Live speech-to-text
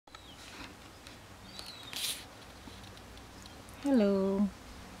Hello.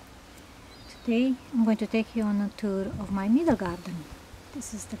 Today I'm going to take you on a tour of my middle garden.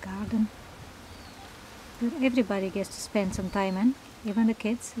 This is the garden that everybody gets to spend some time in, even the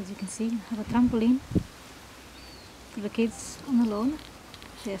kids. As you can see, I have a trampoline for the kids on the lawn.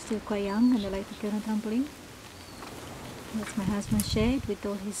 They're still quite young and they like to play on a trampoline. That's my husband's shed with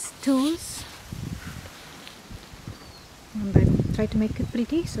all his tools. And I try to make it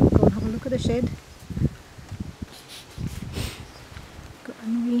pretty, so go and have a look at the shed. Got a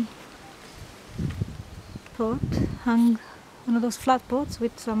new pot, hung one of those flat pots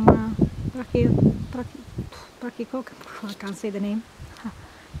with some brachycock, I can't say the name.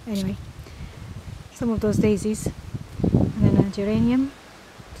 Anyway, some of those daisies, and then a geranium,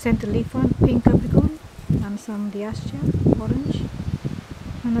 center leaf one, pink capricorn, and some diastia, orange,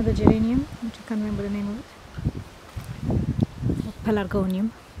 another geranium, which I can't remember the name of it, or pelargonium.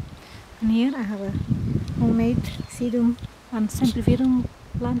 And here I have a homemade sedum and sempervirrum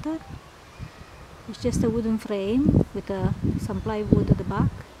planter. It's just a wooden frame with some plywood at the back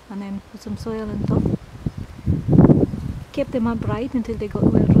and then put some soil on top. Kept them upright until they got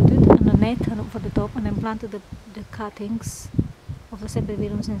well rooted, and a net over the top, and then planted the cuttings of the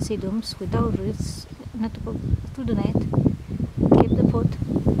sempervirrums and sedums without roots through the net. Kept the pot,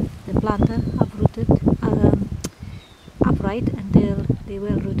 the planter uprooted, upright until they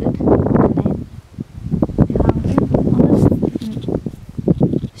well rooted, and then I hung them on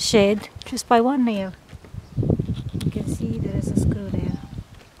the shed just by one nail. You can see there is a screw there.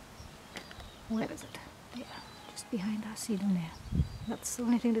 Where is it? There, just behind our sedum there. That's the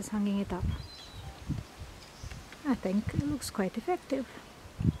only thing that's hanging it up. I think it looks quite effective.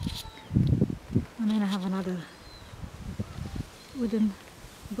 And then I have another wooden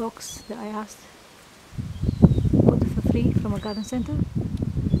box that I asked for free from a garden center.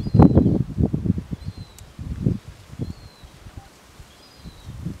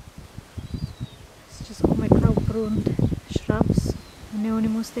 It's just all my crowd-pruned shrubs, a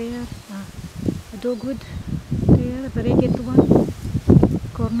neonimus there, a dogwood there, a variegated one,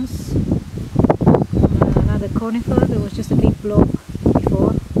 cornus, another conifer. There was just a big blob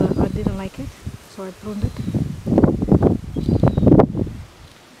before, but I didn't like it, so I pruned it.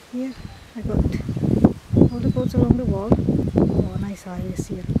 Here I got all the pots along the wall. Oh, a nice iris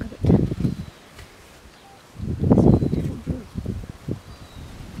here, look at it. It's beautiful blue.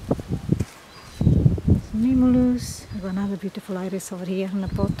 Some mimulus. I got another beautiful iris over here in a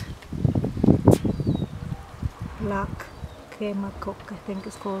pot. Black crema cock, I think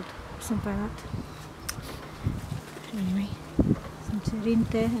it's called, something like that. Anyway, some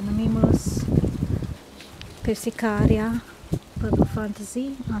cerinte and a mimulus, persicaria, purple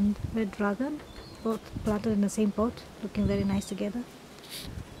fantasy, and red dragon, both planted in the same pot, looking very nice together.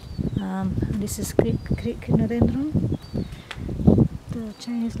 And this is crinodendron, the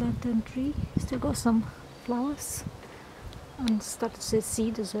Chinese lantern tree. Still got some flowers and started to set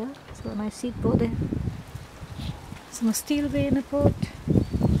seed as well. So a nice seed pot there. Some astilbe in a pot,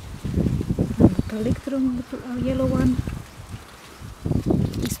 and the calyctrum, the yellow one.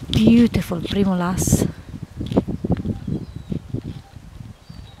 This beautiful primulas.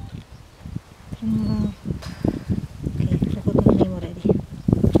 Okay, I forgot the name already.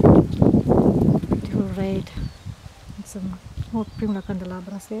 Beautiful red. And some more primula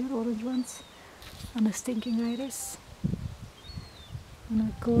candelabras there, orange ones. And a stinking iris. And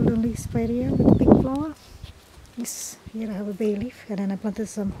a golden leaf spirea with a pink flower. This here I have a bay leaf, and then I planted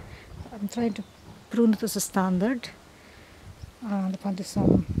some. I'm trying to prune it as a standard. And I planted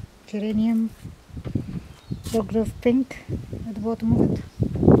some geranium, doggrove pink at the bottom of it.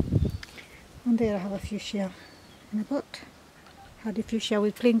 And there I have a fuchsia in a pot. Had a fuchsia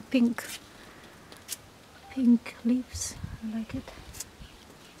with pink leaves. I like it.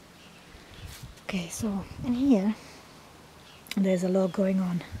 Okay, so in here there's a lot going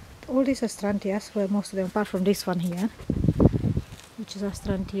on. All these Astrantias, well, most of them apart from this one here, which is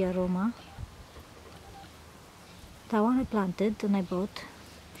Astrantia roma. That one I planted and I bought,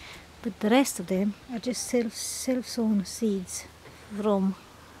 but the rest of them are just self-sown seeds from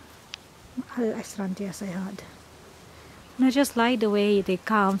other Astrantias I had. And I just like the way they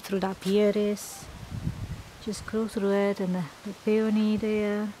come through that pieris, just grow through it, and the peony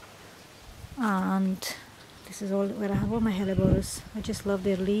there, and this is all where I have all my helleborus. I just love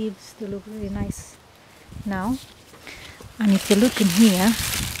their leaves, they look really nice now. And if you look in here,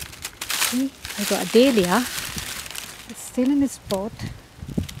 see, I got a dahlia. It's still in its pot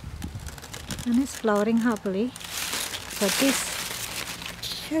and it's flowering happily, but these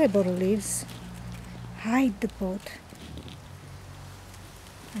hellebore leaves hide the pot.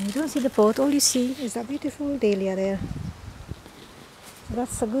 And you don't see the pot, all you see is that beautiful dahlia there.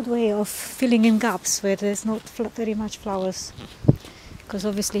 That's a good way of filling in gaps where there's not very much flowers, because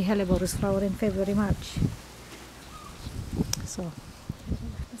obviously Helleborus flower in February, March. So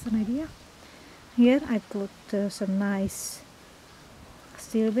that's an idea. Here I put some nice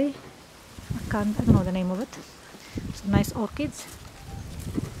stilbe. I don't know the name of it. Some nice orchids.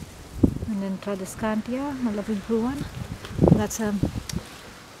 And then Tradescantia, a lovely blue one. That's a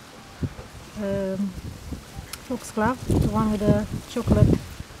foxglove, the one with the chocolate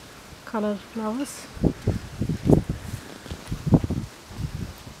color flowers.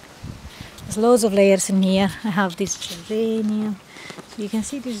 There's loads of layers in here. I have this geranium. So you can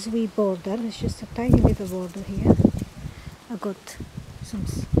see this wee border. It's just a tiny little border here. I got some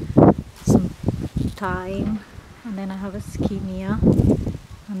thyme, and then I have a skimmia,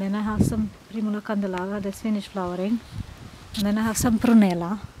 and then I have some Primula candelabra that's finished flowering, and then I have some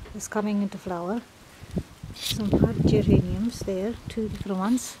prunella that's coming into flower, some hard geraniums there, 2 different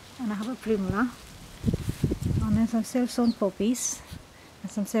ones, and I have a primula, and then some self-sown poppies,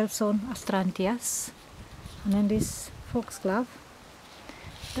 and some self-sown astrantias, and then this foxglove,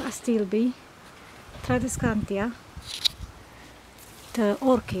 the astilbe, Tradescantia, the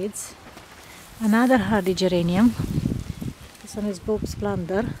orchids, another hardy geranium, this one is Bob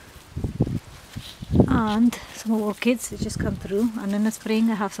Splendor, and some orchids that just come through. And in the spring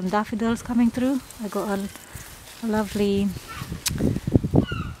I have some daffodils coming through. I got a lovely,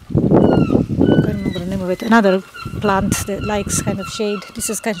 I can't remember the name of it, another plant that likes kind of shade. This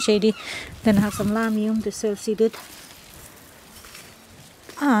is kind of shady. Then I have some lamium, the self-seeded,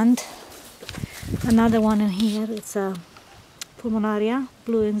 and another one in here. It's a pulmonaria,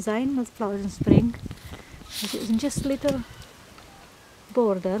 blue enzyme, that flowers in spring. It's in just little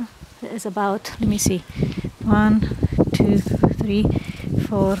border. It is about, let me see, 1, 2, 3,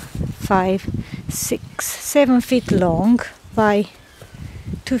 4, 5, 6, 7 feet long by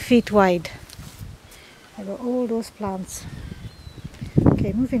 2 feet wide. I got all those plants.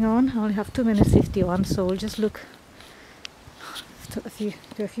 Okay, moving on. I only have 2 minutes 51, so we'll just look to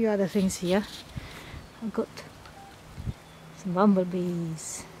a few other things here. I've got some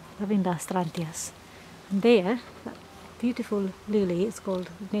bumblebees, Lavender astrantias, and there, that beautiful lily is called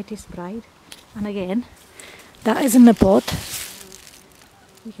Native's Bride, and again, that is in the pot.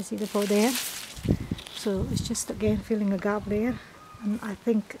 You can see the pot there. So it's just again filling a gap there, and I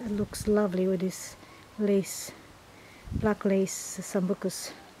think it looks lovely with this lace, black lace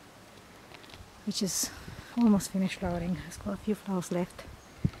sambucus, which is almost finished flowering. It's got a few flowers left.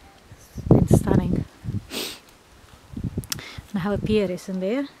 It's stunning. And I have a pieris in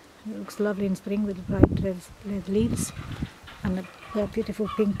there. It looks lovely in spring with bright red leaves, and a beautiful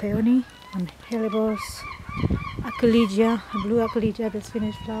pink peony, and Helleborus, aquilegia, a blue aquilegia that's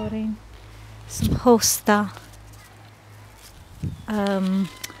finished flowering, some hosta,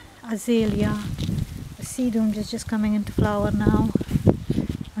 azalea, a sedum just coming into flower now,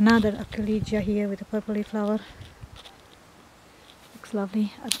 another aquilegia here with a purpley flower, looks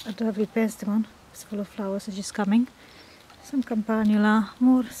lovely, a lovely penstemon, it's full of flowers, it's just coming. Some campanula,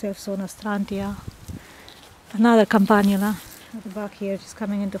 more self-sown astrantia, another campanula at the back here just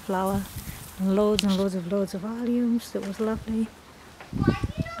coming into flower, and loads of alliums. That was lovely.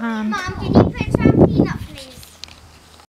 And Mom, can you put some